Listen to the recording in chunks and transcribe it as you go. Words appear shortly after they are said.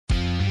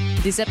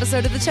This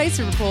episode of The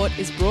Chaser Report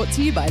is brought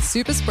to you by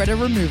Super Spreader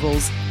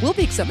Removals. We'll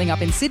pick something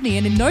up in Sydney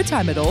and in no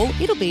time at all,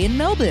 it'll be in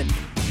Melbourne.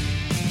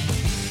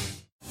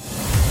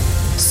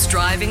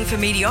 Striving for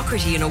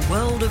mediocrity in a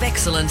world of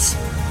excellence.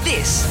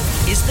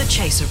 This is The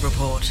Chaser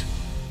Report.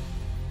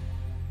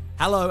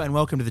 Hello and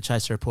welcome to The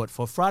Chaser Report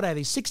for Friday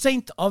the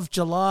 16th of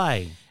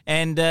July.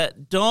 And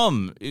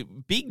Dom,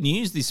 big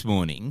news this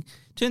morning.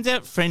 Turns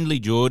out Friendly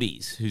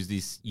Geordies, who's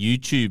this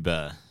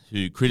YouTuber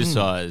who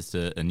criticised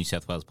a New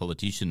South Wales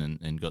politician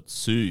and got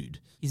sued,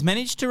 he's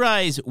managed to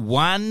raise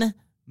 $1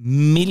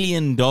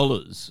 million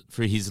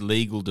for his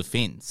legal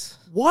defence.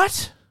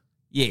 What?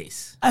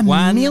 Yes.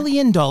 $1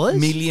 million? $1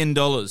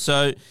 million.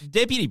 So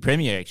Deputy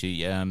Premier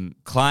actually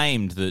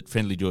claimed that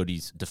Friendly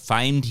Geordies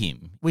defamed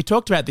him. We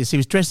talked about this. He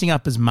was dressing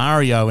up as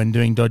Mario and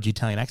doing dodgy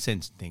Italian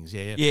accents and things.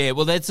 Yeah. Yeah,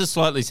 well, that's a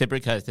slightly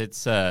separate case.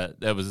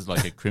 That was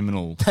like a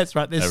criminal. That's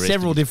right. There's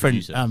several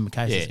different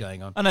cases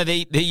going on. I know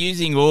they're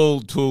using all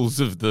tools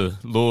of the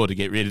law to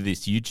get rid of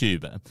this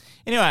YouTuber.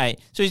 Anyway,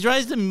 so he's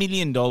raised $1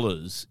 million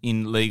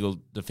in legal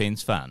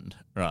defence fund,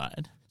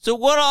 right? So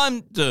what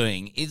I'm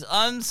doing is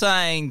I'm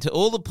saying to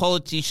all the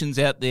politicians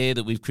out there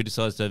that we've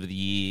criticised over the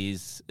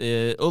years,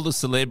 all the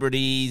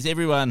celebrities,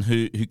 everyone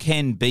who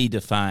can be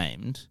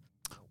defamed,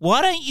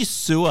 why don't you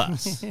sue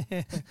us?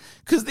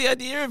 Because the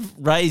idea of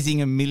raising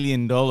 $1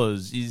 million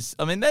is,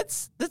 I mean,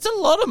 that's a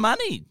lot of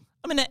money.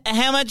 I mean,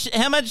 how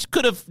much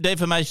could a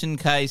defamation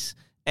case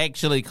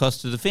actually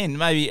cost to defend?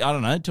 Maybe, I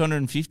don't know,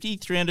 250,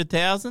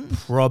 300,000?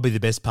 Probably the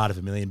best part of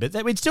 $1 million, but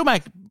we'd still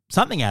make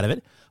something out of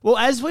it. Well,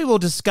 as we will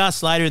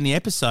discuss later in the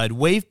episode,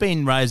 we've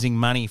been raising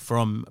money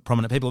from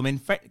prominent people. I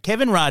mean,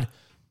 Kevin Rudd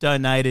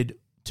donated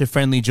to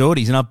Friendly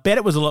Geordies, and I bet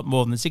it was a lot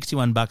more than the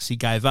 $61 he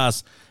gave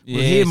us.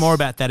 We'll hear more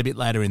about that a bit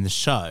later in the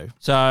show.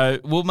 So,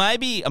 well,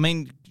 maybe, I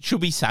mean,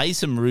 should we say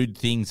some rude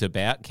things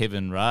about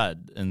Kevin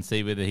Rudd and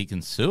see whether he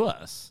can sue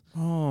us?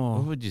 Or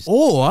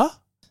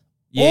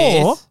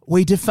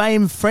we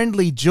defame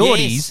Friendly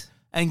Geordies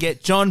and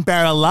get John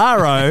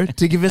Barilaro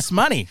to give us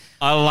money.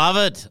 I love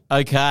it.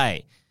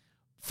 Okay.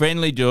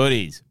 Friendly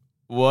Geordies,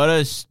 what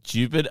a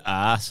stupid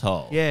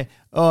asshole. Yeah.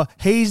 Oh,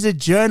 he's a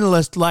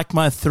journalist like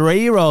my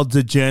 3-year-old's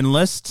a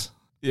journalist.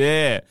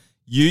 Yeah.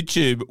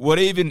 YouTube, what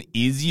even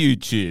is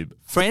YouTube?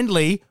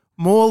 Friendly,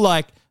 more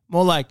like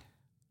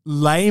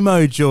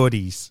lame-o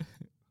Geordies.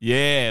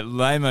 Yeah,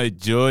 lame-o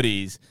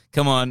Geordies.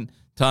 Come on,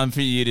 time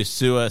for you to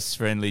sue us,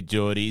 Friendly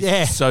Geordies.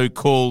 Yeah.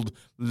 So-called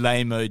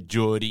lame-o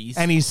Geordies.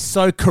 And he's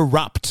so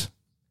corrupt.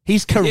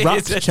 He's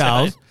corrupt, Yes,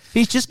 Charles. right.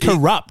 He's just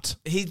corrupt.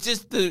 He's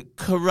just the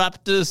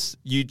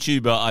corruptest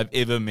YouTuber I've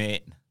ever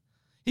met.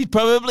 He's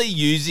probably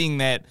using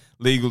that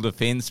legal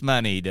defence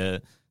money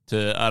to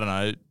I don't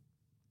know,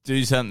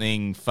 do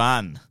something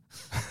fun.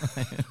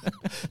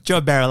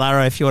 John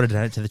Barilaro, if you want to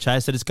donate to The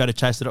Chaser, just go to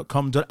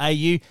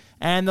chaser.com.au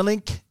and the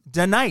link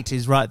donate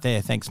is right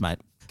there. Thanks, mate.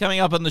 Coming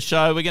up on the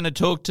show, we're going to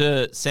talk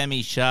to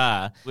Sami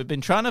Shah. We've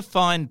been trying to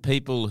find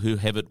people who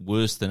have it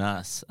worse than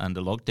us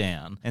under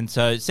lockdown. And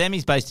so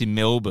Sami's based in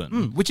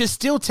Melbourne. Which is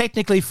still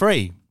technically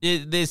free.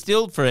 They're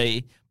still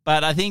free,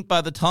 but I think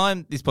by the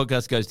time this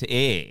podcast goes to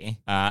air,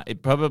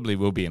 it probably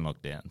will be in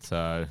lockdown.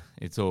 So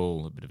it's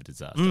all a bit of a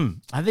disaster.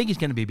 I think he's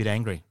going to be a bit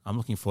angry. I'm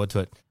looking forward to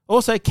it.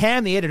 Also,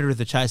 Cam, the editor of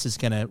The Chaser, is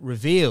going to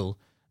reveal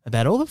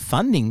about all the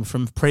funding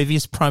from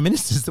previous prime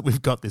ministers that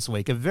we've got this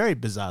week. A very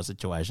bizarre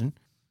situation.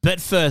 But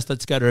first,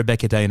 let's go to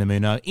Rebecca De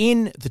Unamuno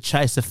in the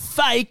Chaser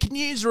Fake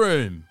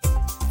Newsroom.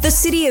 The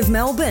City of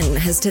Melbourne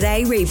has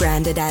today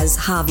rebranded as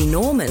Harvey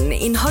Norman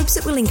in hopes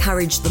it will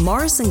encourage the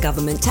Morrison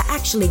government to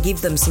actually give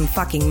them some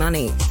fucking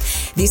money.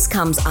 This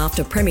comes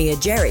after Premier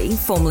Jerry,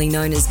 formerly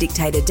known as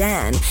Dictator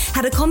Dan,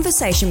 had a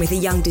conversation with a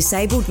young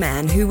disabled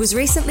man who was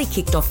recently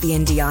kicked off the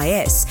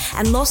NDIS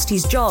and lost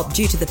his job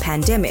due to the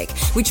pandemic,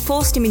 which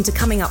forced him into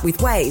coming up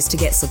with ways to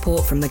get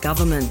support from the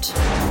government.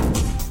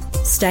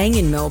 Staying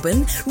in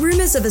Melbourne,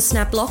 rumours of a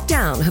snap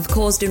lockdown have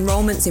caused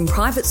enrolments in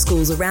private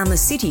schools around the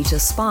city to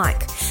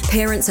spike.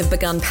 Parents have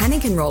begun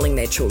panic enrolling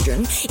their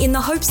children in the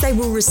hopes they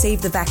will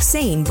receive the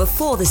vaccine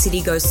before the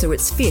city goes through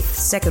its 5th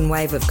second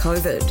wave of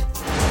COVID.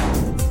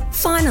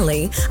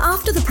 Finally,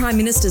 after the Prime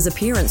Minister's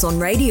appearance on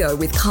radio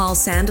with Carl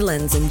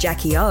Sandilands and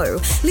Jackie O,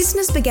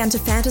 listeners began to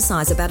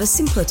fantasise about a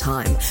simpler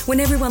time when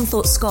everyone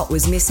thought Scott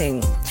was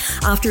missing.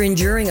 After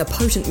enduring a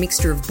potent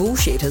mixture of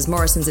bullshit as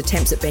Morrison's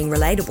attempts at being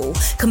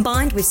relatable,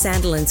 combined with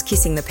Sandilands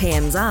kissing the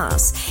PM's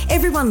ass,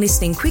 everyone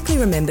listening quickly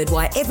remembered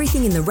why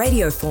everything in the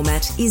radio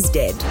format is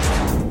dead.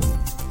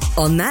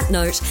 On that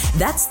note,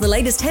 that's the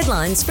latest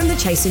headlines from the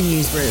Chaser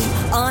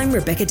Newsroom. I'm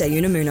Rebecca De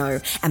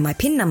Unamuno, and my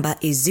PIN number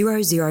is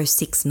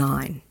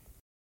 0069.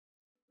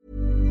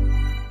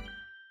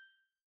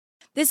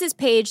 This is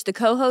Paige, the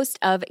co-host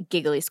of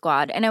Giggly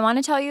Squad, and I want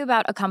to tell you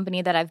about a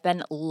company that I've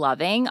been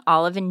loving,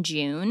 Olive &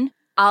 June.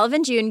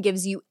 Olive & June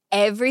gives you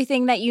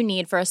everything that you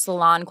need for a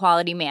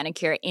salon-quality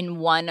manicure in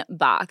one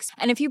box.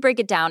 And if you break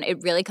it down,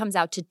 it really comes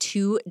out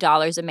to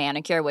 $2 a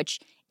manicure, which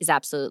is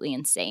absolutely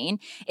insane.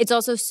 It's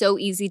also so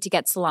easy to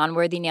get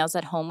salon-worthy nails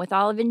at home with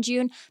Olive &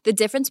 June. The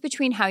difference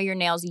between how your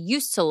nails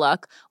used to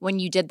look when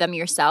you did them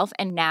yourself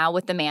and now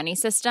with the Mani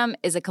system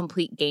is a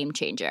complete game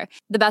changer.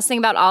 The best thing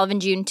about Olive &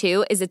 June,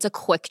 too, is it's a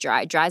quick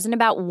dry. Dries in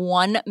about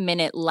 1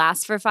 minute,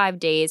 lasts for 5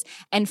 days,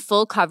 and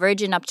full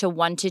coverage in up to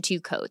 1 to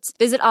 2 coats.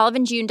 Visit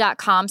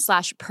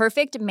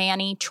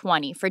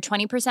oliveandjune.com/perfectmani20 for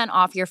 20%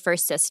 off your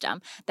first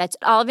system. That's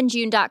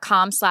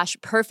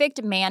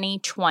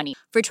oliveandjune.com/perfectmani20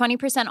 for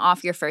 20%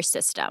 off your first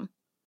system.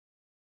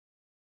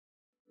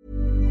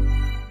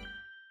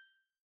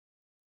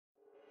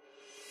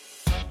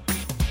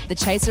 The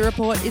Chaser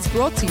Report is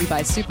brought to you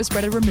by Super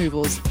Spreader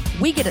Removals.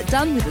 We get it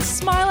done with a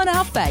smile on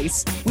our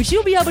face, which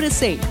you'll be able to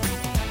see,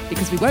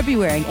 because we won't be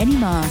wearing any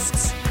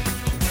masks.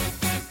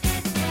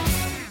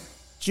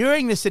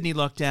 During the Sydney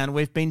lockdown,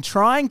 we've been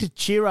trying to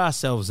cheer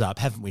ourselves up,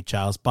 haven't we,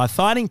 Charles, by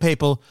finding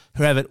people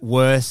who have it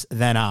worse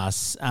than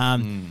us.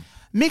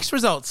 Mixed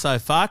results so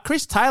far.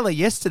 Chris Taylor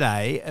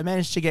yesterday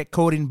managed to get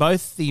caught in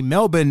both the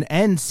Melbourne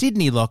and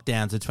Sydney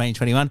lockdowns of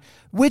 2021,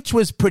 which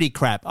was pretty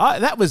crap.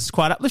 That was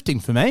quite uplifting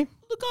for me.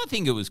 Look, I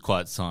think it was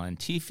quite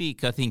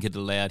scientific. I think it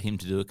allowed him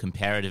to do a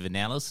comparative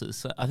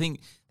analysis. I think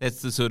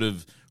that's the sort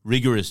of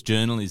rigorous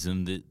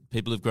journalism that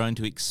people have grown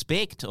to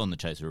expect on the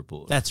Chaser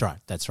Report. That's right.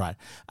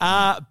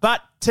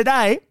 But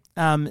today,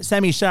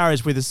 Sami Shah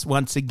is with us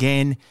once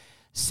again.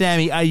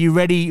 Sami, are you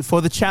ready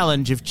for the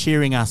challenge of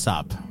cheering us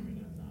up?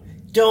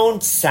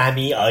 Don't,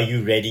 Sammy, are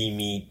you ready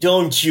me?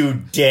 Don't you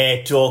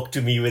dare talk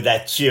to me with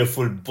that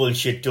cheerful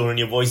bullshit tone in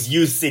your voice.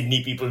 You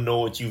Sydney people know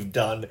what you've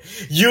done.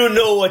 You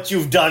know what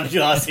you've done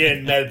to us here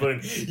in Melbourne.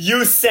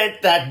 You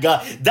sent that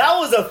guy. That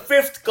was a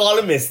fifth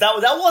columnist.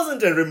 That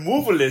wasn't a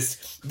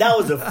removalist. That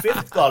was a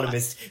fifth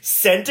columnist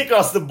sent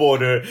across the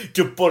border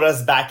to put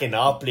us back in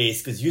our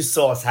place because you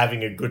saw us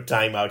having a good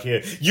time out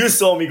here. You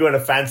saw me going to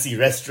fancy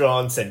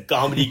restaurants and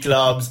comedy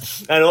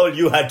clubs, and all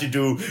you had to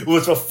do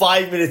was for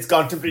 5 minutes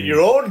contemplate your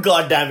own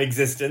goddamn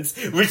existence,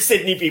 which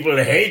Sydney people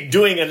hate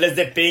doing unless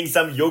they're paying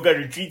some yoga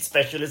retreat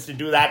specialist to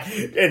do that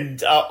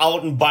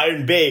out in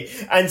Byron Bay.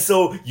 And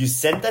so you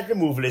sent that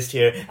removalist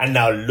here, and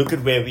now look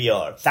at where we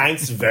are.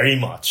 Thanks very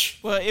much.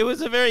 Well, it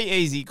was a very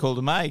easy call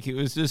to make. It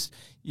was just,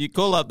 you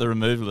call up the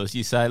removalist,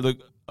 you say, look,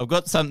 I've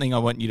got something I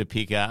want you to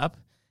pick up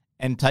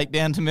and take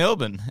down to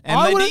Melbourne.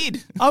 And they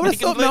did. I would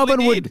have thought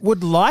Melbourne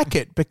would like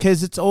it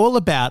because it's all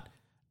about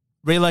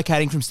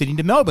relocating from Sydney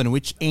to Melbourne,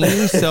 which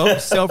any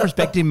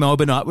self-respecting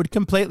Melbourneite would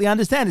completely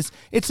understand.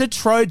 It's a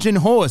Trojan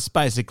horse,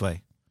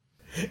 basically.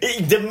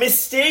 The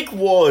mistake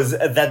was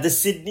that the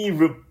Sydney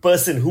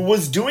person who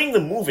was doing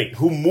the moving,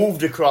 who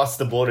moved across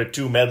the border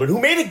to Melbourne,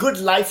 who made a good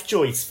life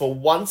choice for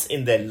once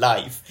in their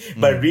life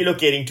by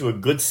relocating to a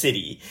good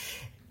city,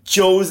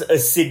 chose a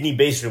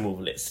Sydney-based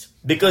removalist.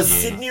 Because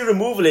Sydney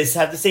removalists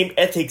have the same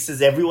ethics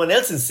as everyone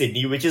else in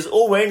Sydney, which is,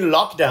 we're in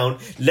lockdown,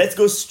 let's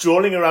go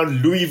strolling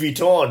around Louis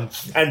Vuitton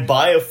and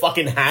buy a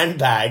fucking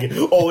handbag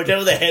or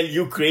whatever the hell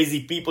you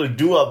crazy people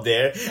do up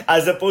there,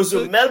 as opposed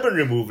to Melbourne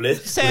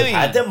removalists who have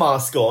had their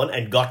mask on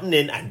and gotten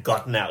in and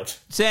gotten out.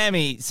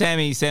 Sammy,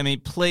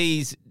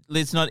 please,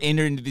 let's not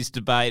enter into this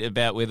debate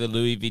about whether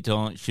Louis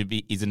Vuitton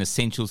is an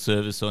essential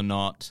service or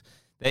not.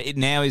 It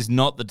now is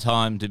not the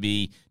time to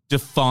be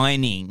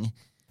defining.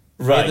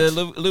 Right.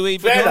 Louis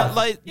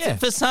Vuitton,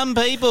 for some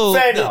people,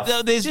 there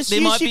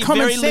might be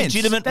very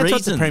legitimate That's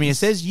reasons. what the Premier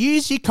says.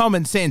 Use your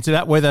common sense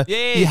about whether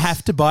you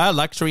have to buy a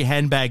luxury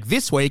handbag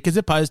this week as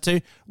opposed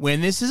to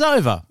when this is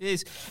over.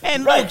 Yes.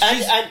 And right. look,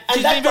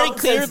 she's been very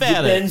clear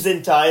about it. Depends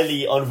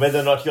entirely on whether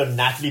or not you're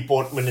Natalie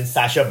Portman and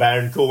Sacha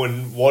Baron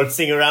Cohen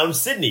waltzing around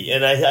Sydney.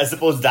 And I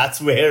suppose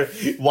that's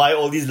why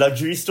all these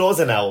luxury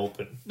stores are now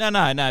open. No.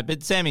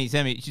 But Sammy,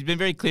 she's been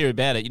very clear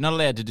about it. You're not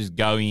allowed to just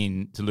go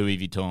in to Louis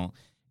Vuitton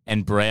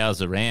and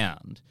browse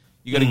around.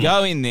 You got to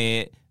go in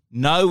there,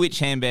 know which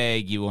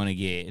handbag you want to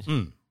get,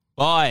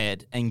 buy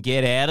it, and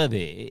get out of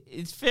there.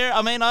 It's fair.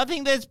 I mean, I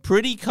think that's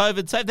pretty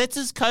COVID safe. That's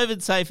as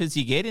COVID safe as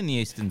you get in the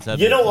eastern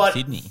suburbs of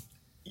Sydney.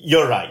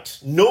 You're right.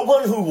 No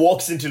one who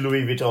walks into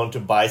Louis Vuitton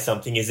to buy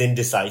something is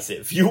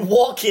indecisive. You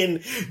walk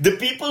in,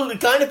 the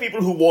kind of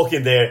people who walk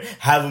in there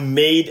have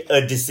made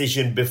a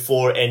decision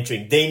before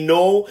entering. They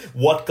know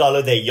what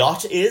color their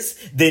yacht is.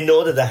 They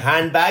know that the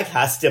handbag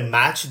has to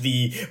match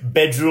the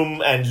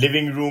bedroom and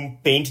living room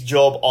paint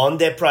job on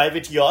their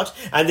private yacht.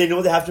 And they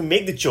know they have to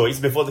make the choice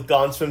before the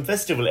Cannes Film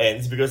Festival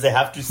ends because they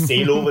have to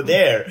sail over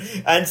there.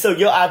 And so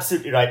you're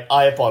absolutely right.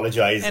 I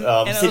apologize. And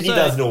Sydney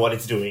does know what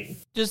it's doing.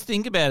 Just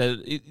think about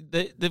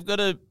it. They've got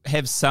to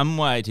have some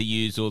way to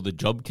use all the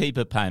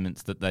JobKeeper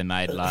payments that they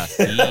made last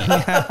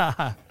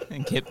year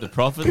and kept the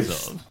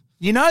profits of.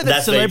 You know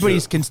that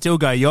celebrities can still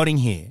go yachting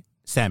here,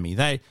 Sammy.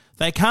 They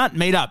can't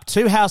meet up.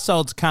 Two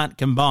households can't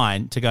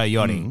combine to go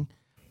yachting,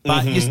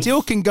 but you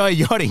still can go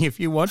yachting if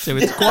you want to.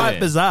 It's quite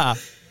bizarre.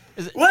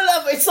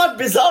 Well, it's not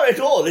bizarre at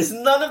all.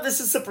 None of this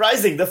is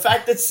surprising. The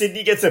fact that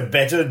Sydney gets a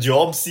better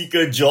job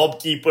seeker, job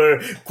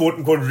keeper,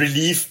 quote-unquote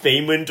relief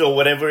payment or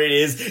whatever it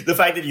is, the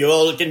fact that you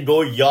all can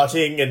go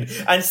yachting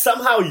and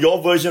somehow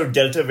your version of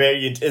Delta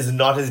variant is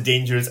not as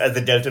dangerous as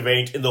the Delta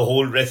variant in the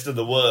whole rest of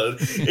the world.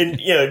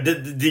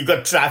 You've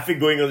got traffic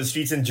going on the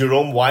streets in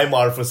Jerome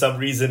Weimar for some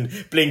reason,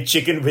 playing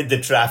chicken with the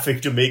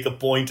traffic to make a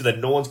point that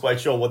no one's quite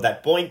sure what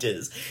that point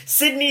is.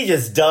 Sydney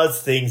just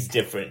does things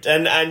different.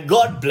 And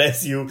God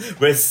bless you.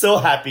 We're so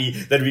happy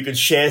that we could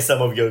share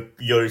some of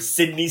your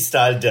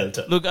Sydney-style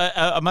Delta. Look,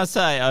 I must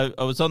say,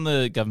 I was on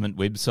the government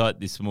website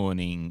this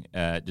morning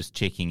just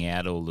checking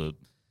out all the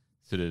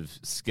sort of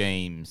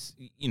schemes,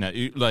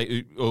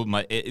 like all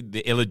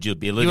the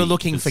eligibility. You were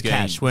looking for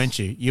cash, weren't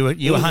you?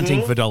 You were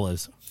hunting for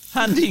dollars.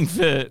 Hunting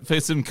for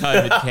some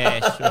COVID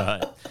cash,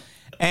 right?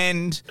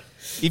 And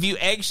if you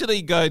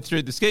actually go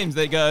through the schemes,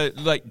 they go,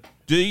 like,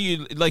 do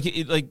you, like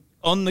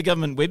on the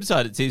government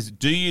website, it says,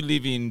 do you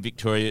live in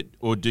Victoria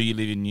or do you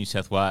live in New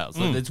South Wales?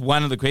 Like, that's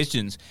one of the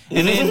questions.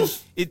 And then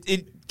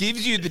it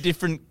gives you the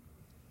different,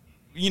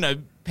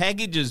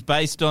 packages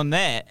based on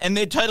that, and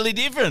they're totally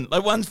different.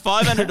 Like, one's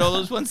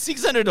 $500, one's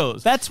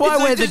 $600. That's why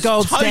we're the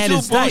gold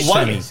standard state,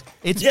 Sami.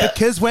 It's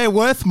because we're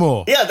worth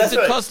more. Yeah, that's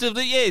right. The cost of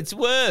it's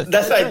worth.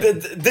 That's right.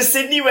 The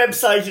Sydney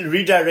website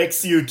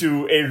redirects you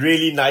to a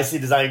really nicely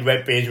designed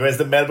web page, whereas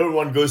the Melbourne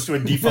one goes to a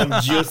defunct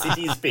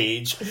GeoCities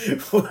page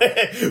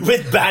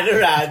with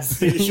banner ads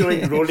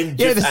showing rolling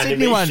GIF the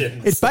Sydney animations.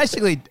 one, it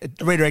basically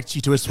redirects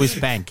you to a Swiss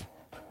bank,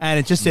 and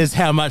it just says,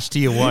 how much do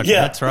you want?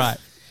 Yeah. That's right.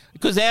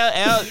 Because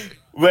our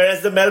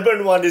Whereas the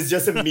Melbourne one is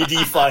just a MIDI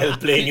file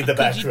playing in the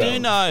background. You do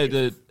know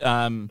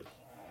that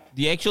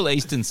the actual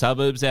eastern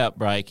suburbs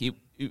outbreak,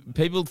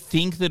 people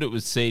think that it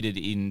was seeded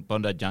in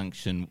Bondi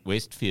Junction,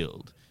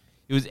 Westfield.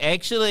 It was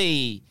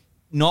actually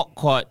not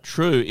quite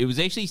true. It was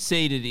actually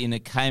seeded in a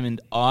Cayman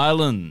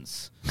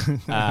Islands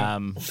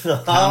company,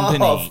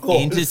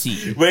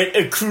 entity. Where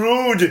it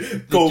accrued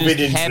COVID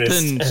interest.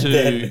 Happened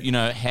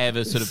to, have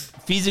a sort of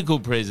physical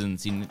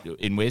presence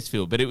in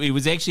Westfield, but it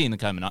was actually in the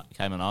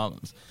Cayman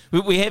Islands.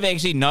 We have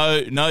actually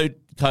no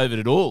COVID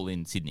at all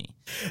in Sydney.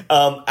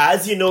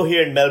 As you know,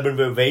 here in Melbourne,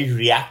 we're a very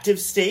reactive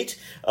state.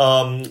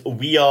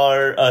 We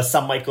are,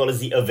 some might call us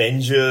the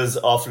Avengers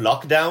of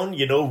lockdown.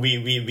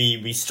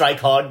 We strike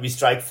hard, we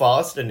strike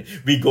fast, and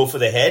we go for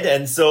the head.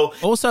 And so,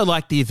 also,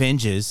 like the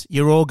Avengers,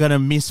 you're all going to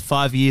miss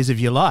 5 years of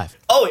your life.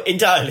 Oh,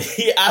 entirely.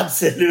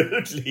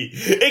 Absolutely.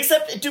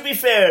 Except, to be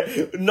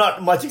fair,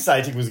 not much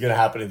exciting was going to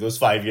happen in those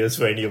 5 years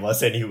for any of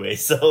us anyway.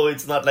 So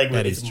it's not like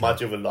it's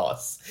much of a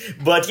loss.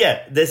 But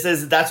yeah,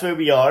 that's where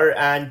we are.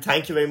 And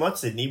thank you very much,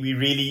 Sydney. We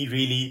really,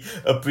 really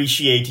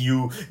appreciate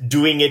you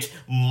doing it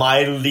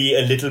mildly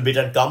a little bit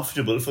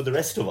uncomfortable for the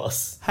rest of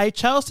us. Hey,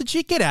 Charles, did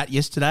you get out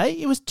yesterday?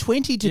 It was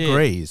 20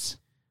 degrees.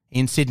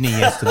 In Sydney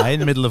yesterday,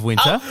 in the middle of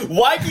winter.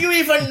 Why do you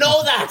even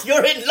know that?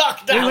 You're in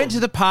lockdown. We went to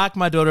the park,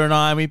 my daughter and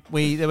I.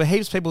 There were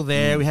heaps of people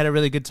there. We had a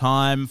really good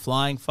time,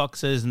 flying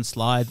foxes and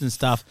slides and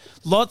stuff.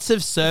 Lots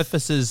of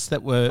surfaces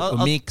that were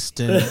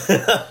mixed, and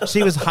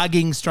she was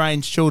hugging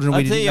strange children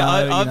we didn't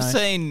know. I've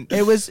seen.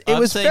 It was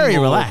very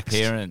relaxed.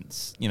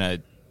 Parents,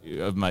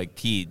 of my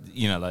kids,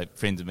 like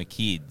friends of my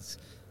kids,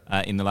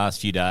 in the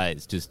last few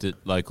days, just at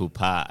local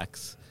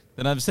parks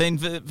that I've seen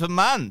for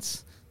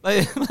months.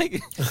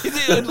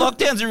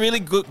 Lockdown's a really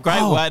great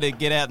way to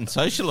get out and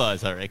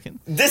socialise, I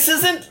reckon. This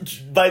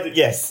isn't,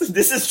 yes,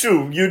 this is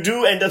true. You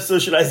do end up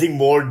socialising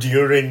more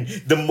during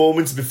the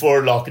moments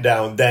before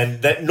lockdown than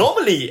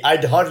normally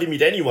I'd hardly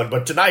meet anyone,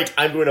 but tonight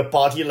I'm going to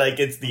party like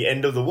it's the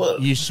end of the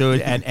world. You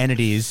should, and it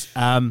is.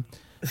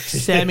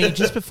 Sami,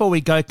 just before we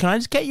go, can I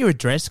just get your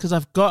address? Because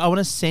I want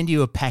to send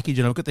you a package,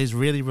 and I've got these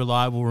really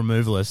reliable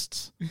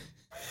removalists.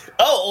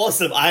 Oh,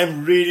 awesome.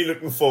 I'm really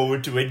looking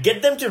forward to it.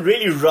 Get them to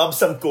really rub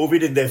some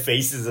COVID in their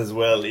faces as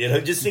well,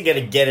 just to get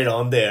it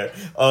on there.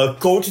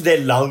 Coat their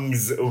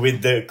lungs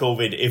with the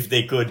COVID if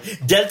they could.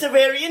 Delta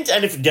variant,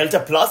 and if Delta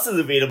Plus is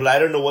available, I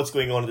don't know what's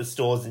going on in the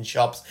stores and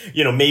shops.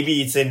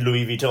 Maybe it's in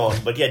Louis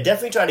Vuitton. But yeah,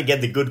 definitely try to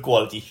get the good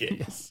quality shit.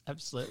 Yes,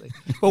 absolutely.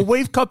 Well,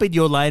 we've copied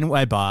your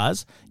laneway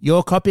bars.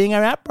 You're copying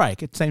our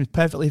outbreak. It seems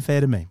perfectly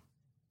fair to me.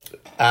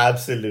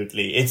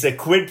 Absolutely. It's a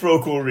quid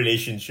pro quo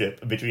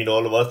relationship between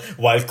all of us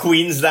while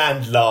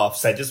Queensland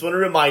laughs. I just want to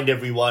remind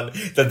everyone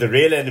that the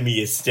real enemy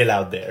is still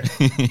out there.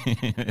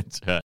 That's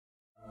right.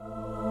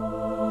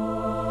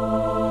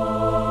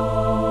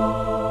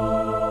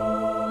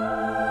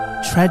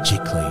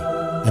 Tragically,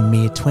 a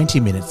mere 20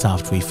 minutes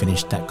after we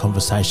finished that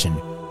conversation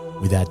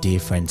with our dear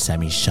friend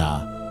Sami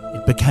Shah,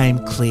 it became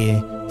clear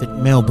that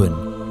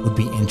Melbourne would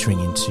be entering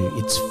into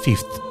its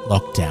 5th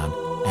lockdown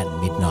at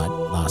midnight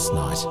last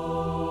night.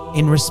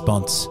 In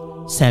response,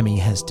 Sami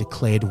has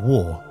declared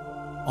war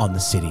on the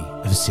city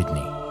of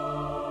Sydney.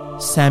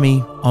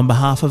 Sami, on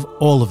behalf of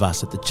all of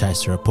us at the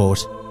Chaser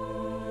Report,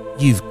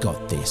 you've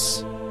got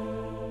this.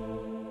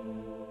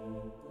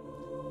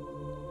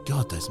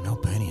 God, those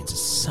Melburnians are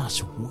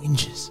such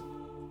whingers.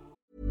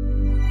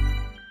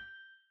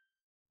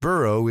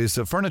 Burrow is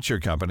a furniture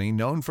company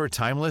known for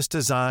timeless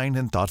design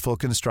and thoughtful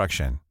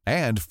construction,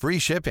 and free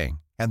shipping,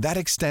 and that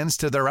extends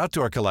to their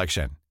outdoor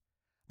collection.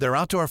 Their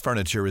outdoor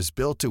furniture is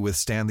built to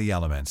withstand the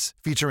elements,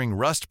 featuring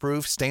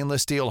rust-proof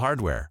stainless steel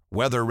hardware,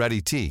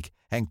 weather-ready teak,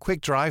 and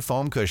quick-dry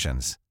foam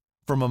cushions.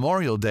 For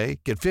Memorial Day,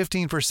 get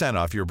 15%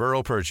 off your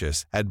Burrow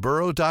purchase at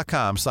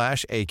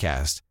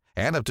burrow.com/ACAST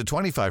and up to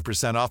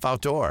 25% off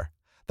outdoor.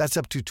 That's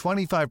up to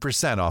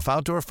 25% off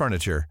outdoor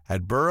furniture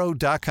at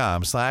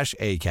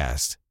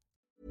burrow.com/ACAST.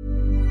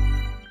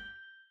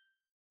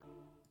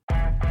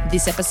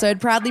 This episode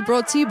proudly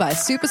brought to you by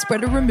Super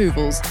Spreader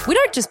Removals. We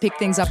don't just pick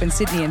things up in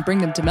Sydney and bring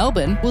them to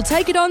Melbourne. We'll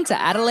take it on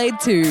to Adelaide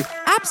too,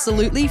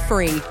 absolutely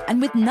free and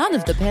with none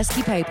of the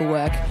pesky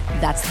paperwork.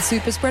 That's the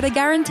Super Spreader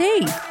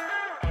guarantee.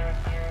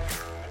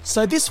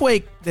 So this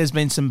week, there's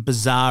been some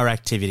bizarre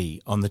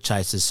activity on the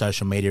Chaser's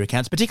social media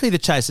accounts, particularly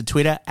the Chaser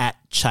Twitter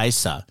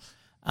 @Chaser.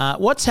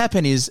 What's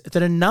happened is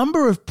that a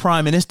number of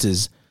prime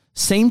ministers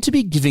seem to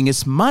be giving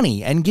us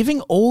money, and giving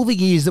all the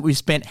years that we've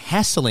spent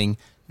hassling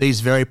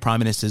these very prime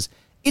ministers,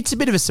 it's a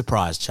bit of a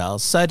surprise,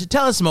 Charles. So to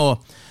tell us more,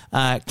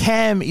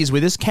 Cam is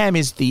with us. Cam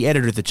is the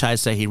editor of the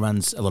Chaser. He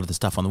runs a lot of the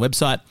stuff on the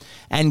website.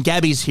 And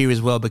Gabby's here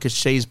as well because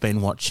she's been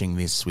watching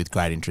this with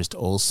great interest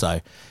also.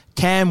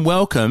 Cam,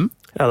 welcome.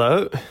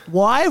 Hello.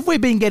 Why have we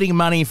been getting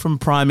money from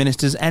prime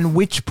ministers, and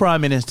which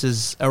prime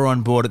ministers are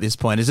on board at this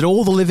point? Is it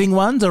all the living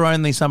ones or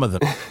only some of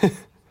them?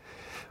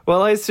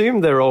 Well, I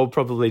assume they're all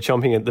probably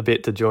chomping at the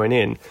bit to join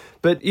in.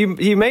 But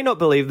you may not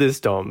believe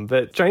this, Dom,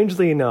 but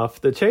strangely enough,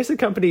 the Chaser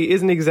Company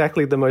isn't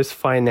exactly the most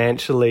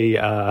financially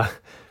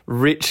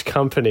rich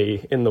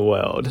company in the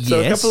world. So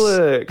yes.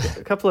 a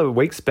couple of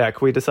weeks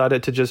back, we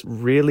decided to just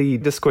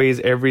really squeeze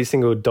every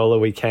single dollar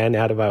we can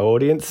out of our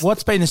audience.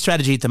 What's been the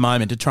strategy at the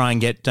moment to try and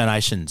get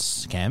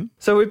donations, Cam?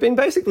 So we've been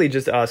basically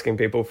just asking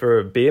people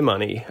for beer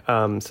money,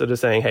 sort of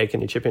saying, hey, can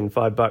you chip in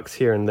 $5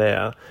 here and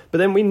there? But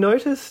then we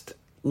noticed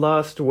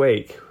last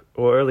week,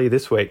 or early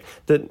this week,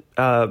 that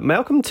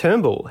Malcolm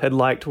Turnbull had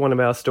liked one of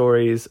our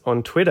stories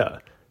on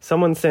Twitter.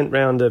 Someone sent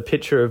round a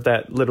picture of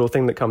that little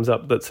thing that comes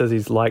up that says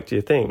he's liked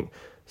your thing.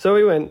 So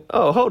we went,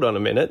 oh, hold on a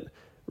minute.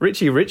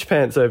 Richie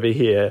Richpants over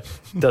here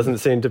doesn't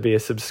seem to be a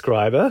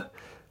subscriber.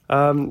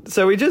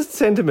 So we just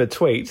sent him a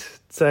tweet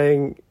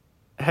saying,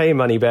 hey,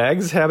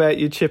 Moneybags, how about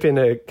you chip in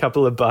a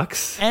couple of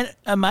bucks? And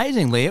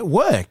amazingly, it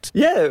worked.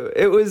 Yeah,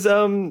 it was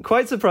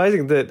quite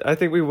surprising that I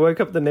think we woke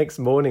up the next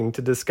morning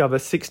to discover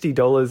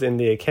 $60 in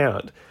the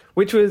account,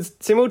 which was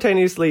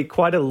simultaneously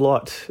quite a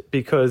lot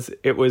because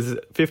it was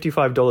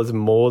 $55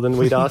 more than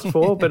we'd asked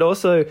for, but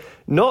also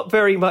not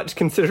very much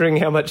considering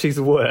how much he's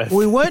worth.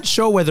 We weren't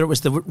sure whether it was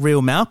the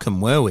real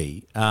Malcolm, were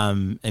we,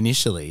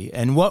 initially?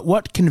 And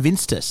what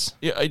convinced us?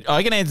 Yeah,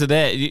 I can answer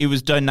that. It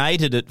was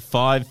donated at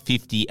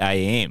 5:50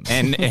 a.m.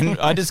 And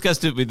I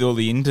discussed it with all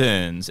the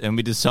interns, and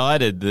we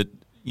decided that,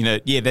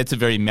 that's a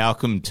very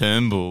Malcolm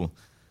Turnbull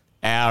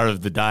hour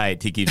of the day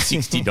to give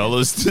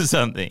 $60 to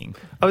something.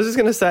 I was just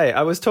going to say,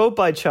 I was told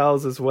by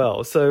Charles as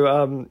well.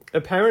 So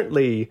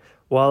apparently,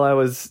 while I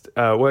was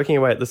working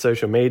away at the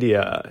social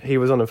media, he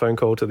was on a phone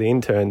call to the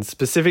interns,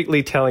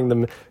 specifically telling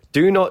them,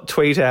 do not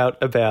tweet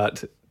out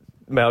about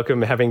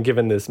Malcolm having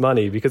given this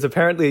money, because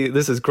apparently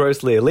this is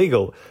grossly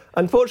illegal.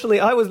 Unfortunately,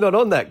 I was not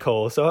on that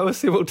call, so I was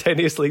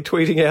simultaneously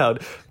tweeting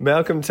out,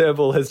 Malcolm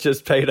Turnbull has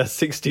just paid us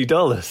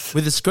 $60.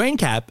 With a screen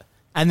cap.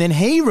 And then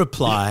he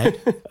replied...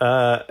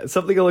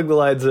 something along the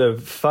lines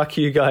of, fuck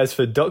you guys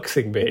for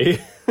doxing me.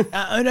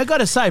 And I got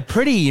to say,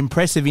 pretty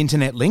impressive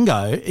internet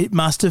lingo. It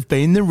must have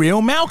been the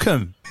real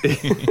Malcolm.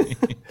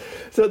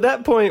 So at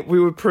that point, we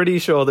were pretty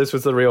sure this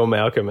was the real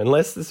Malcolm,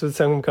 unless this was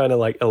some kind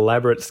of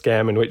elaborate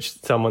scam in which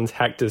someone's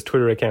hacked his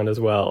Twitter account as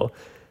well.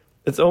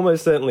 It's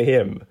almost certainly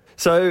him.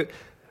 So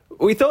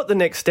we thought the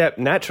next step,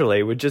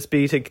 naturally, would just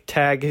be to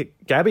tag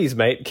Gabby's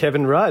mate,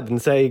 Kevin Rudd,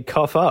 and say,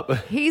 cough up.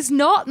 He's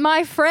not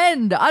my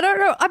friend. I don't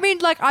know. I mean,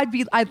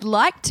 I'd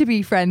like to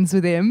be friends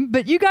with him,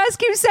 but you guys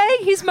keep saying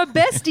he's my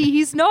bestie.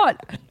 He's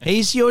not.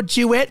 He's your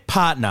duet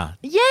partner.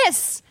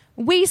 Yes.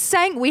 We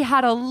sang. We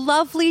had a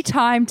lovely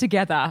time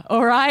together,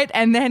 all right?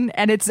 And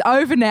it's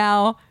over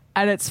now,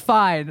 and it's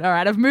fine. All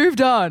right, I've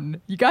moved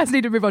on. You guys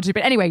need to move on too.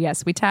 But anyway,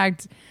 yes, we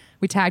tagged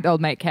old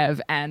mate Kev,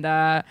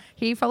 and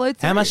he followed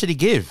through. How much did he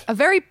give? A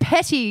very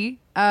petty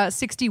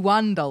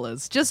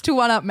 $61, just to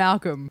one-up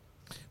Malcolm.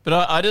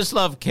 But I just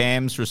love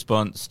Cam's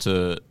response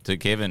to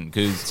Kevin,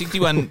 because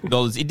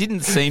 $61, it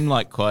didn't seem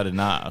like quite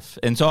enough.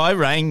 And so I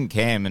rang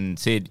Cam and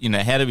said,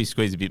 how do we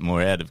squeeze a bit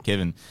more out of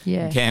Kevin?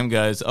 Yeah. And Cam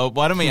goes,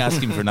 why don't we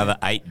ask him for another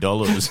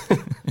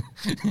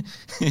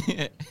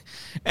 $8?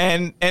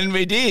 And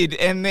we did.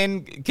 And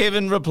then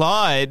Kevin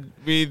replied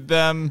with...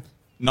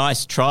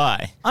 nice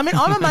try. I mean,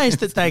 I'm amazed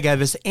that they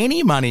gave us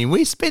any money.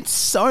 We spent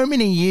so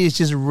many years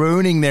just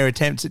ruining their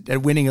attempts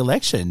at winning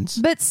elections.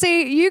 But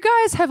see, you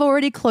guys have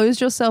already closed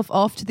yourself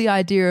off to the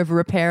idea of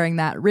repairing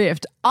that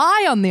rift.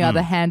 I, on the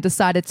other hand,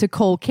 decided to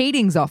call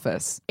Keating's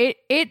office.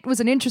 It was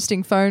an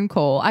interesting phone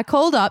call. I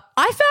called up.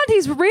 I found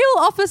his real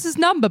office's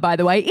number, by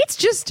the way. It's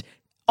just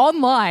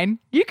online.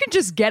 You can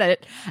just get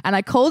it. And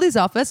I called his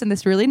office and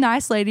this really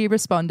nice lady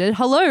responded,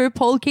 hello,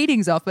 Paul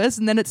Keating's office.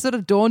 And then it sort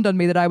of dawned on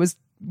me that I was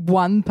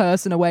one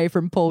person away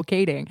from Paul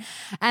Keating.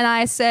 And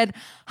I said,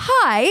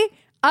 hi,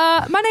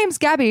 my name's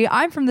Gabby.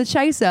 I'm from The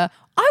Chaser.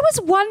 I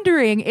was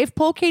wondering if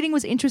Paul Keating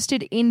was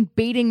interested in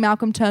beating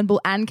Malcolm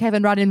Turnbull and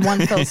Kevin Rudd in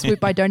one fell swoop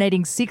by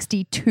donating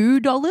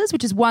 $62,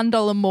 which is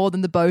 $1 more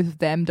than the both of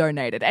them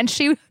donated. And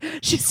she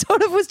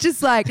sort of was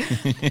just like,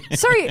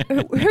 sorry,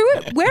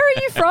 where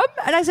are you from?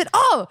 And I said,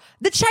 oh,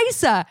 The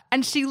Chaser.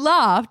 And she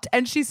laughed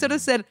and she sort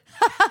of said,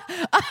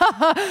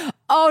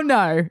 oh,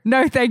 no,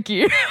 thank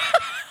you.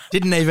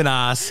 Didn't even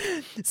ask.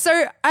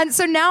 So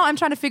now I'm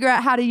trying to figure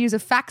out how to use a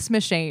fax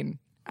machine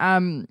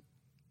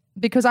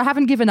because I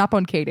haven't given up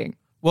on Keating.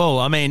 Well,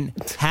 I mean,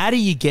 how do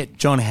you get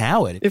John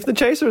Howard? If the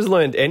Chaser has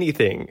learned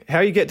anything,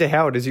 how you get to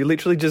Howard is you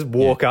literally just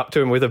walk up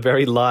to him with a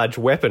very large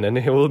weapon and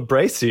he'll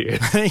embrace you.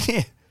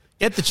 Yeah.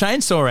 Get the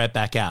chainsaw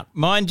back out.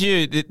 Mind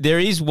you, there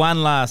is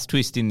one last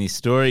twist in this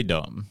story,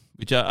 Dom,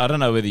 which I don't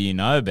know whether you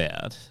know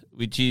about,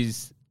 which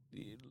is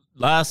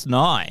last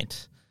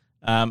night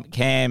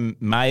Cam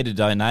made a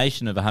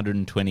donation of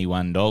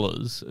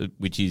 $121,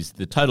 which is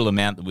the total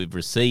amount that we've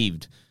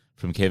received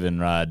from Kevin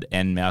Rudd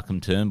and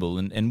Malcolm Turnbull.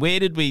 And where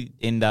did we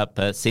end up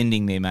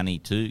sending their money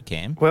to,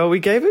 Cam? Well,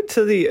 we gave it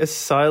to the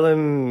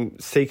Asylum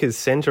Seekers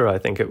Centre, I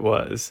think it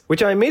was,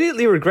 which I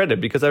immediately regretted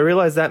because I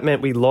realised that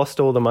meant we lost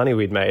all the money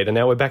we'd made and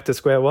now we're back to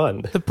square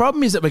one. The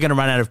problem is that we're going to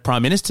run out of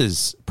Prime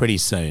Ministers pretty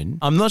soon.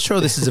 I'm not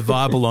sure this is a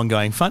viable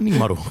ongoing funding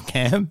model,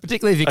 Cam,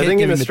 particularly if you keep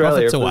giving the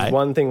profits away. I think in Australia, if there's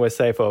one thing we're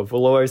safe of,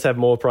 we'll always have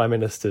more Prime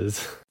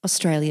Ministers.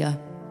 Australia.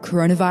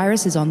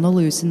 Coronavirus is on the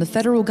loose and the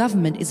federal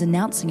government is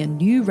announcing a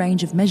new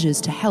range of measures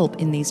to help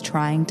in these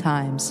trying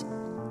times.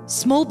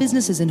 Small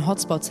businesses in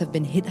hotspots have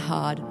been hit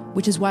hard,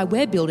 which is why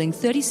we're building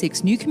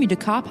 36 new commuter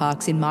car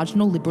parks in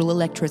marginal Liberal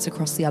electorates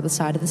across the other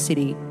side of the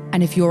city.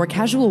 And if you're a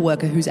casual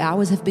worker whose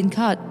hours have been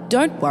cut,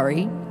 don't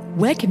worry.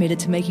 We're committed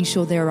to making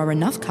sure there are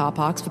enough car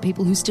parks for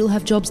people who still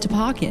have jobs to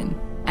park in.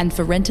 And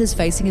for renters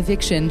facing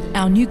eviction,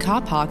 our new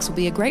car parks will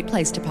be a great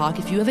place to park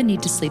if you ever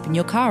need to sleep in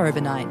your car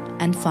overnight.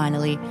 And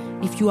finally,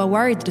 if you are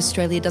worried that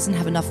Australia doesn't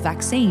have enough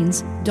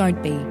vaccines, don't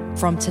be.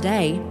 From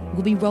today,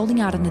 we'll be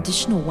rolling out an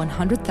additional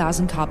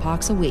 100,000 car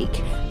parks a week.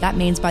 That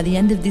means by the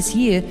end of this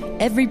year,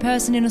 every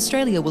person in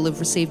Australia will have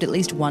received at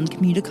least one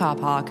commuter car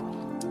park.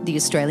 The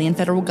Australian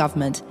Federal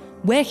Government,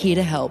 we're here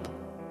to help.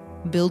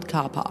 Build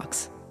car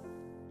parks.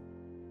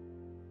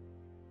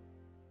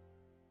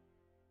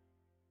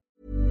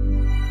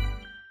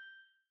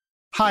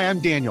 Hi, I'm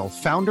Daniel,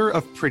 founder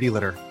of Pretty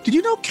Litter. Did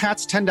you know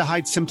cats tend to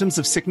hide symptoms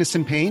of sickness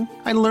and pain?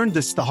 I learned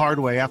this the hard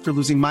way after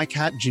losing my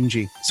cat,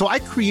 Gingy. So I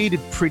created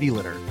Pretty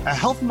Litter, a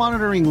health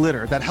monitoring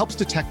litter that helps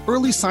detect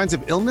early signs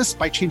of illness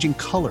by changing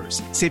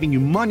colors, saving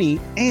you money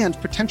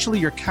and potentially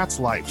your cat's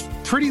life.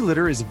 Pretty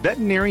Litter is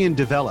veterinarian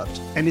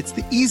developed, and it's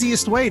the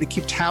easiest way to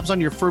keep tabs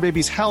on your fur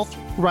baby's health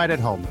right at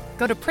home.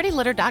 Go to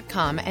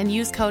prettylitter.com and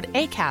use code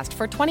ACAST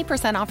for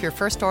 20% off your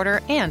first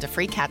order and a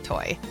free cat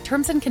toy.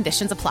 Terms and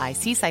conditions apply.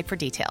 See site for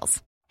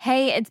details.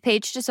 Hey, it's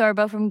Paige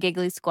DeSorbo from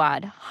Giggly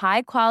Squad.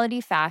 High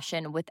quality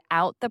fashion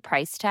without the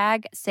price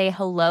tag. Say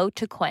hello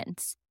to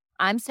Quince.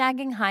 I'm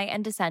snagging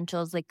high-end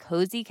essentials like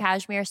cozy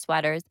cashmere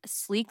sweaters,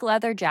 sleek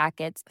leather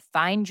jackets,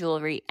 fine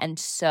jewelry, and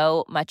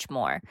so much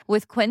more.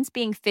 With Quince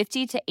being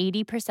 50 to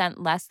 80%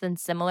 less than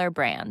similar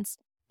brands.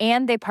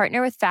 And they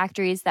partner with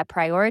factories that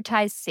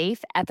prioritize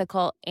safe,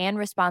 ethical, and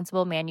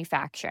responsible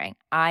manufacturing.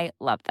 I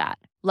love that.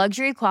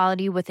 Luxury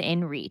quality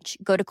within reach.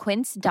 Go to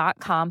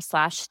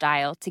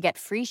quince.com/style to get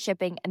free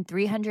shipping and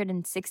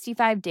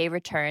 365-day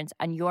returns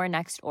on your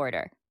next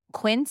order.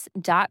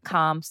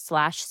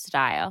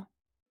 Quince.com/style.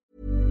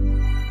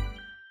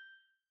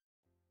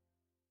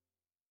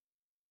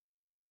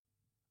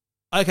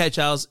 Okay,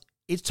 Charles,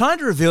 it's time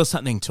to reveal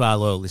something to our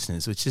loyal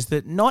listeners, which is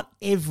that not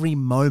every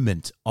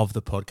moment of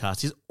the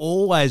podcast is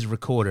always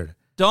recorded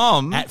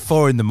Dom, at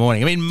 4 a.m.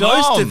 I mean,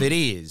 most of it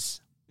is.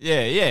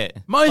 Yeah.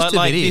 Most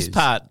of it is.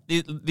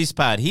 This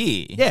part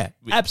here. Yeah,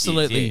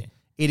 absolutely. Is, yeah.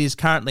 It is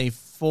currently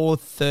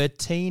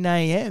 4:13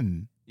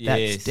 a.m.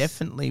 Yes. That's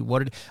definitely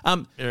what it is.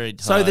 Very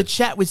tired. So the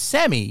chat with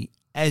Sami,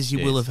 as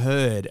you will have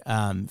heard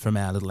from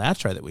our little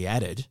outro that we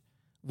added,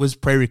 was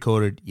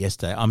pre-recorded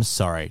yesterday. I'm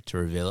sorry to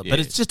reveal it, but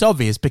it's just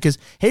obvious because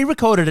he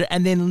recorded it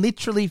and then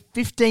literally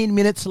 15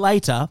 minutes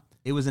later,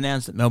 it was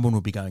announced that Melbourne will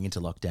be going into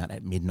lockdown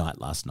at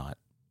midnight last night.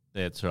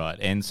 That's right.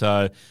 And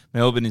so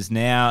Melbourne is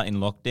now in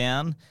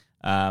lockdown.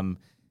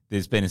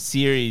 There's been a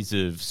series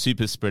of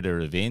super spreader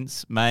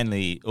events,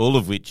 mainly all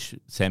of which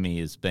Sami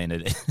has been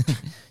at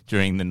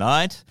during the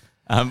night.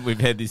 We've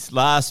had this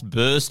last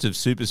burst of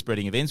super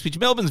spreading events, which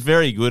Melbourne's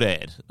very good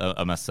at,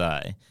 I must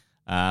say.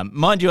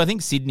 Mind you, I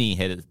think Sydney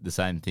had the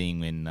same thing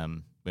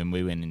when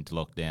we went into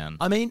lockdown.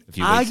 I mean, a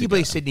few weeks ago.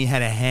 arguably Sydney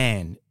had a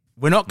hand.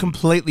 We're not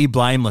completely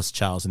blameless,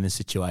 Charles, in this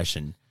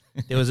situation.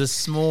 There was a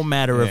small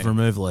matter of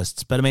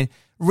removalists, but I mean,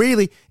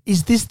 really,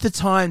 is this the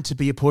time to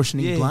be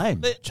apportioning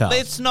blame, Charles?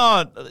 Let's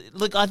not.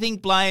 Look, I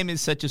think blame is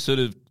such a sort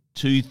of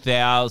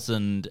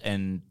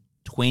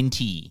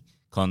 2020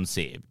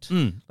 concept.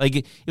 Like,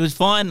 it was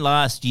fine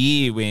last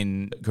year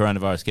when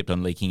coronavirus kept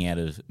on leaking out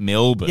of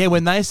Melbourne. Yeah,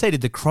 when they say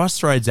did the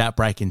Crossroads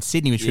outbreak in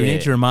Sydney, which we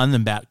need to remind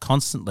them about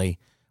constantly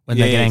when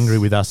they get angry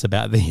with us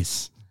about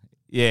this.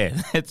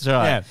 Yeah, that's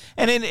right. Yeah.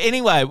 And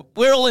anyway,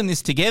 we're all in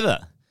this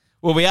together.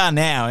 Well, we are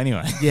now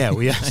anyway. Yeah,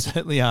 we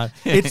certainly are.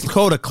 It's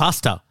called a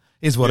cluster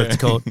is what it's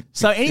called.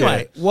 So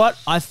anyway, what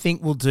I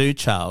think we'll do,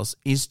 Charles,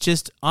 is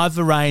I've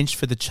arranged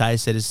for the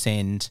Chaser to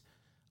send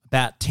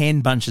about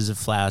 10 bunches of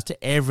flowers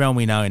to everyone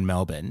we know in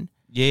Melbourne.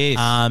 Yes.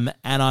 And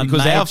I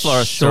because made our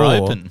florists sure,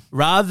 are open.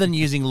 rather than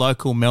using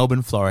local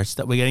Melbourne florists,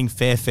 that we're getting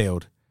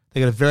Fairfield.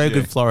 They've got a very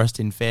good florist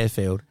in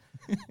Fairfield.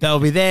 They'll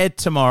be there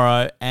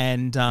tomorrow,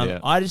 and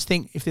I just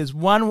think if there's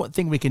one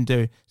thing we can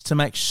do is to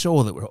make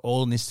sure that we're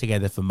all in this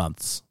together for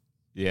months.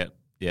 Yeah.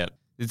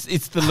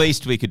 It's the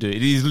least we could do.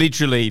 It is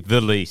literally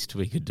the least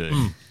we could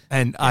do.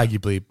 And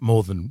arguably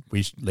more than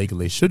we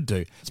legally should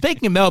do.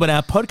 Speaking of Melbourne,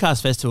 our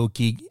podcast festival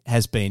gig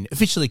has been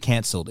officially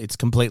cancelled. It's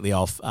completely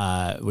off.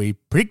 We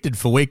predicted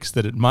for weeks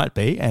that it might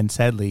be, and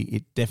sadly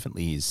it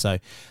definitely is. So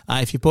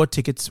if you bought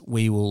tickets,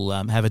 we will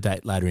have a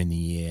date later in the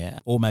year,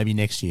 or maybe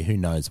next year. Who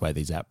knows where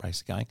these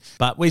outbreaks are going.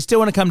 But we still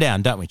want to come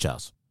down, don't we,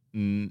 Charles?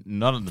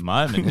 Not at the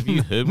moment. Have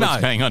you heard what's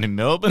going on in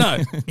Melbourne?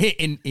 No,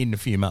 in a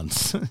few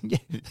months.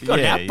 Got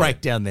an outbreak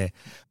down there.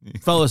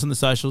 Follow us on the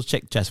socials.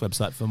 Check the Chase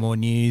website for more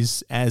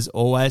news, as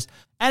always.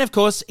 And, of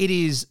course, it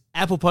is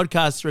Apple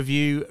Podcasts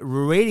review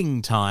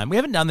reading time. We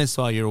haven't done this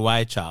while you're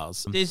away,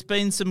 Charles. There's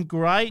been some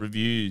great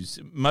reviews,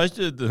 most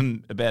of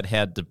them about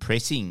how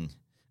depressing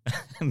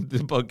the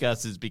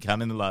podcast has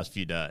become in the last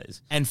few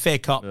days. And fair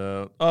cop.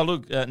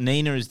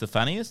 Nina is the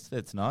funniest.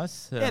 That's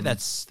nice.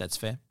 That's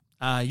fair.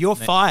 You're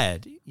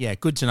fired. Yeah,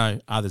 good to know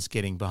others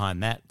getting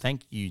behind that.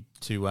 Thank you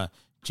to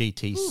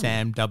GT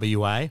Sam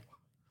WA.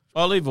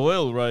 Olive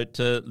Oil wrote,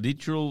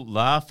 literal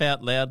laugh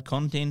out loud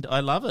content. I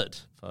love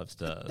it. 5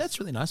 stars. That's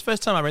really nice.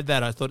 First time I read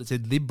that, I thought it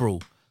said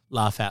liberal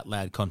laugh out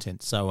loud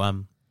content.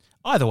 So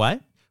either way,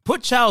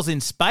 put Charles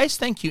in space.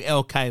 Thank you,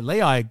 LK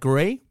Lee. I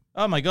agree.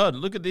 Oh, my God.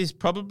 Look at this.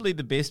 Probably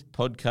the best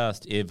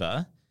podcast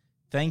ever.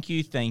 Thank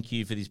you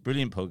for this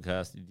brilliant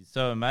podcast. It is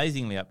so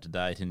amazingly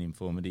up-to-date and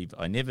informative.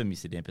 I never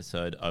miss an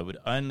episode. I would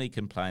only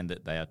complain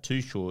that they are too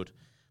short,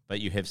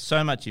 but you have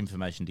so much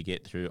information to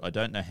get through. I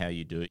don't know how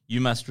you do it. You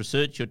must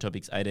research your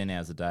topics 18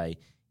 hours a day.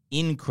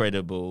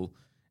 Incredible.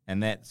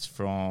 And that's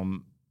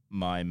from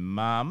my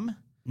mum.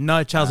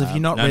 No, Charles, have you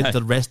not read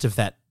the rest of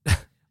that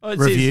it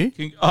review?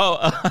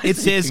 It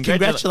says,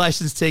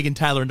 congratulations, Tegan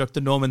Taylor and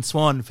Dr. Norman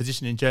Swan,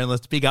 physician and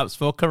journalist. Big ups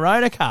for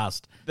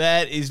CoronaCast.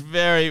 That is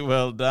very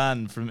well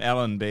done from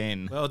Alan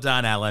Ben. Well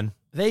done, Alan.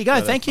 There you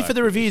go. Thank you for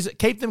the reviews.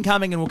 Keep them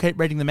coming and we'll keep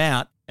reading them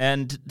out.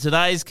 And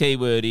today's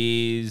keyword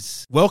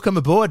is... welcome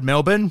aboard,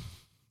 Melbourne.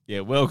 Yeah,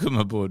 welcome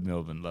aboard,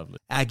 Melbourne. Lovely.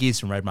 Our gears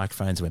from Road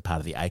Microphones. We're part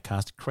of the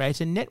Acast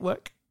Creator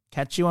Network.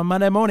 Catch you on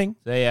Monday morning.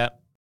 See ya.